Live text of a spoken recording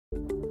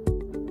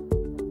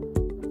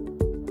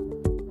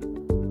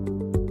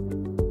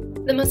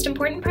The most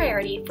important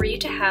priority for you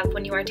to have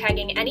when you are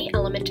tagging any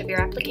element of your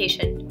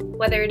application,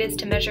 whether it is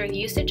to measure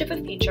usage of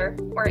a feature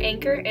or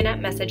anchor in-app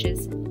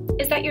messages,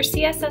 is that your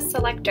CSS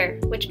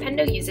selector, which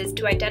Pendo uses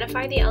to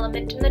identify the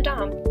element in the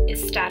DOM,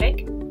 is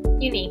static,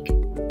 unique,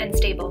 and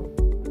stable.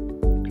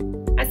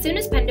 As soon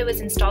as Pendo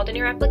is installed in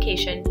your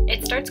application,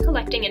 it starts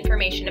collecting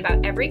information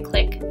about every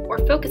click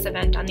or focus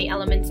event on the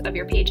elements of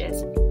your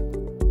pages.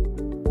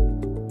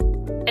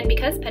 And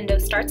because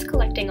Pendo starts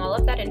collecting all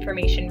of that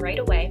information right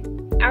away,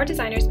 our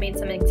designers made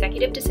some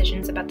executive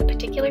decisions about the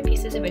particular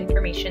pieces of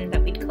information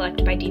that we'd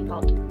collect by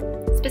default.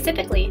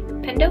 Specifically,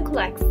 Pendo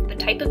collects the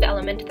type of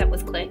element that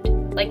was clicked,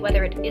 like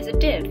whether it is a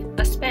div,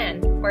 a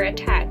span, or a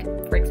tag,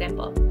 for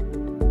example.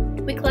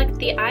 We collect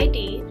the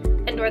ID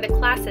and/or the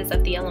classes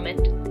of the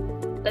element,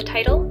 the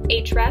title,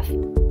 href,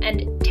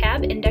 and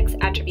tab index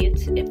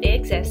attributes if they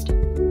exist,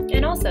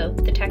 and also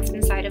the text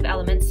inside of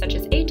elements such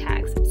as A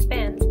tags,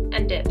 spans,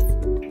 and divs.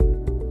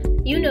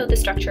 You know the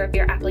structure of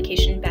your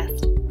application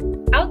best.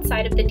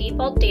 Outside of the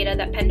default data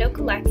that Pendo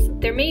collects,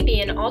 there may be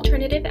an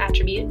alternative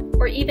attribute,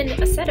 or even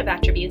a set of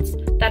attributes,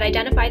 that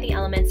identify the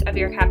elements of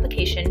your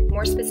application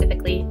more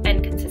specifically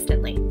and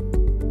consistently.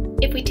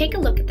 If we take a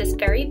look at this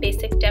very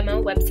basic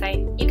demo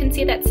website, you can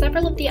see that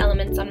several of the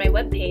elements on my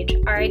web page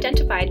are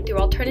identified through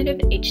alternative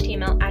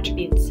HTML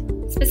attributes,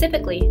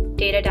 specifically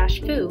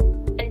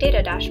data-foo and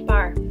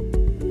data-bar.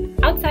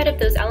 Outside of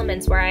those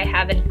elements where I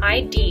have an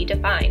ID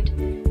defined,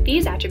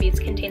 these attributes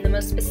contain the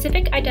most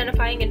specific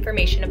identifying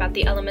information about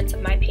the elements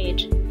of my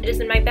page. It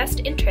is in my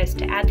best interest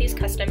to add these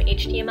custom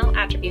HTML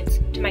attributes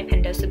to my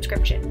Pendo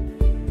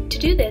subscription. To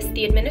do this,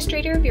 the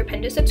administrator of your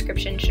Pendo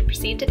subscription should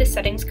proceed to the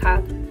Settings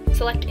tab,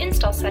 select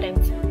Install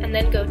Settings, and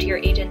then go to your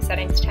Agent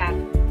Settings tab.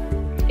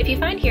 If you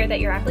find here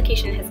that your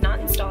application has not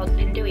installed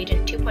Pendo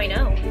Agent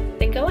 2.0,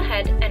 then go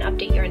ahead and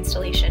update your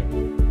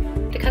installation.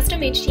 The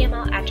custom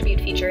HTML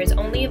attribute feature is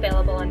only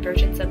available on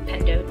versions of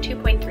Pendo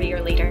 2.3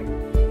 or later.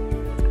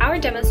 Our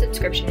demo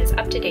subscription is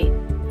up to date,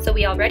 so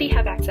we already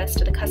have access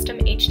to the custom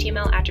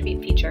HTML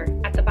attribute feature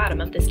at the bottom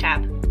of this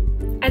tab.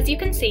 As you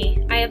can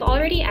see, I have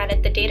already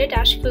added the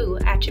data-foo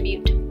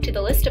attribute to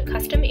the list of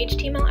custom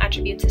HTML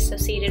attributes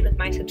associated with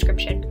my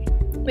subscription,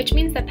 which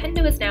means that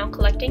Pendo is now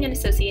collecting and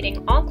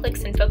associating all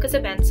clicks and focus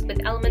events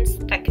with elements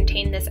that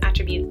contain this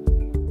attribute.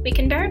 We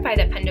can verify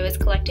that Pendo is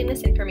collecting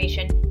this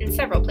information in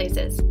several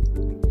places.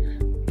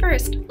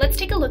 First, let's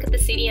take a look at the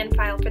CDN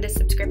file for this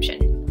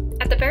subscription.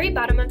 At the very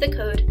bottom of the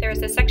code, there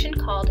is a section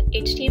called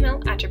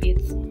HTML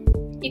Attributes.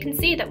 You can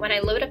see that when I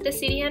load up the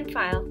CDN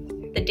file,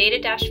 the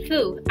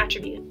data-foo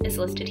attribute is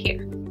listed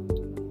here.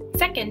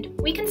 Second,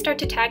 we can start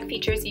to tag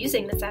features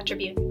using this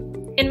attribute.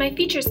 In my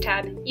Features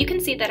tab, you can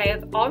see that I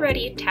have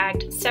already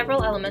tagged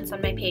several elements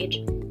on my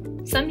page,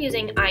 some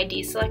using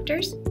ID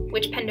selectors,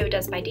 which Pendo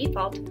does by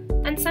default,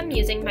 and some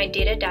using my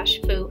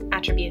data-foo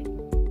attribute.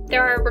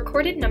 There are a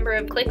recorded number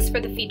of clicks for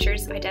the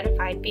features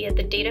identified via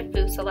the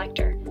data-foo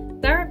selector,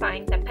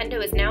 verifying that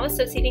Pendo is now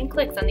associating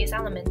clicks on these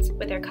elements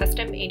with their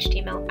custom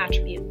HTML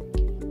attribute.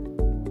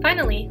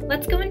 Finally,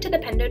 let's go into the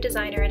Pendo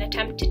Designer and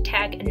attempt to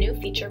tag a new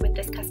feature with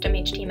this custom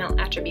HTML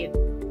attribute.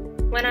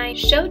 When I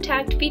show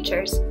tagged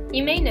features,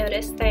 you may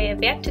notice that I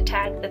have yet to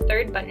tag the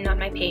third button on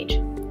my page.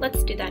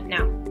 Let's do that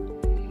now.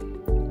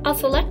 I'll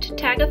select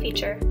Tag a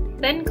Feature,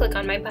 then click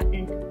on my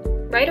button.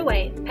 Right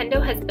away,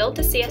 Pendo has built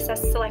a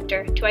CSS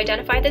selector to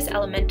identify this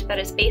element that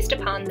is based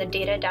upon the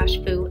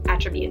data-foo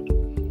attribute.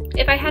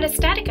 If I had a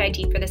static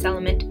ID for this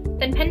element,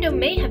 then Pendo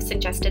may have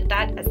suggested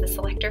that as the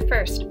selector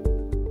first.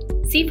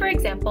 See, for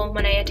example,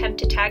 when I attempt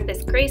to tag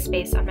this gray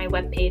space on my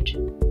web page.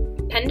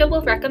 Pendo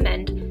will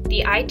recommend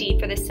the ID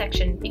for this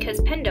section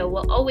because Pendo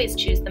will always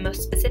choose the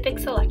most specific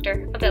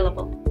selector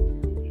available.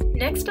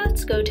 Next,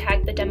 let's go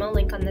tag the demo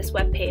link on this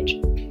web page.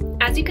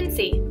 As you can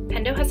see,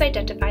 Pendo has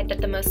identified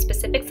that the most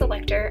specific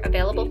selector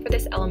available for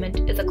this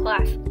element is a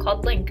class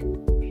called link.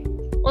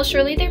 Well,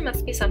 surely there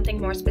must be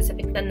something more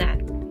specific than that.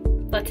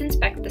 Let's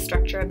inspect the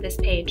structure of this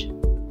page.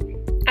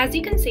 As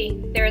you can see,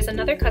 there is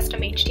another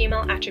custom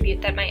HTML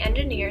attribute that my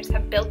engineers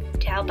have built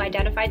to help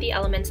identify the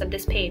elements of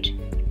this page,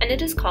 and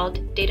it is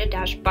called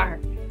data-bar.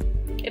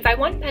 If I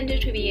want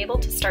Pendo to be able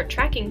to start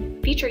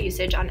tracking feature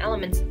usage on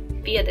elements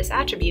via this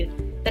attribute,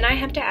 then I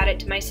have to add it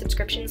to my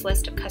subscriptions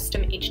list of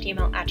custom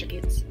HTML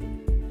attributes.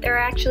 There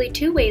are actually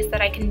two ways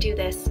that I can do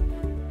this.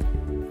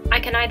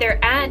 I can either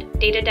add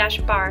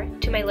data-bar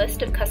to my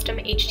list of custom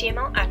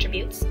HTML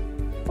attributes,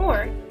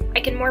 or I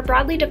can more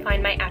broadly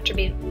define my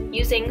attribute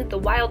using the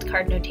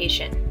wildcard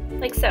notation,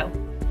 like so.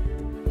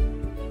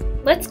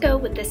 Let's go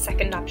with this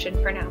second option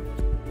for now.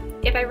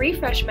 If I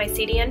refresh my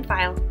CDN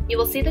file, you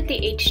will see that the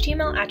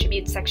HTML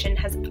attributes section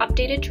has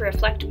updated to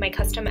reflect my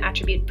custom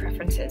attribute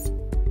preferences.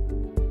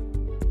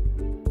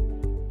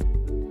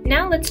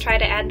 Now let's try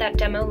to add that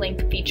demo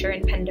link feature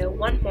in Pendo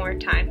one more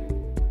time.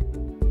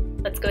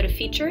 Let's go to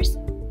Features,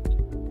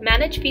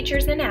 Manage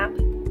Features in App,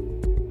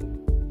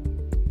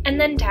 and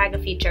then Tag a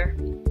Feature.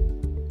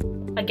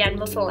 Again,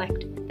 we'll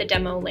select the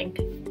demo link.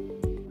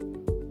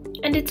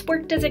 And it's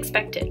worked as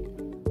expected.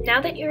 Now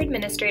that your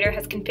administrator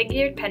has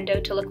configured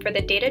Pendo to look for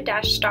the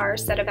data-star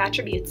set of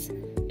attributes,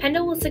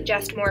 Pendo will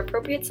suggest more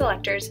appropriate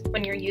selectors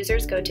when your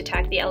users go to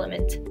tag the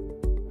element.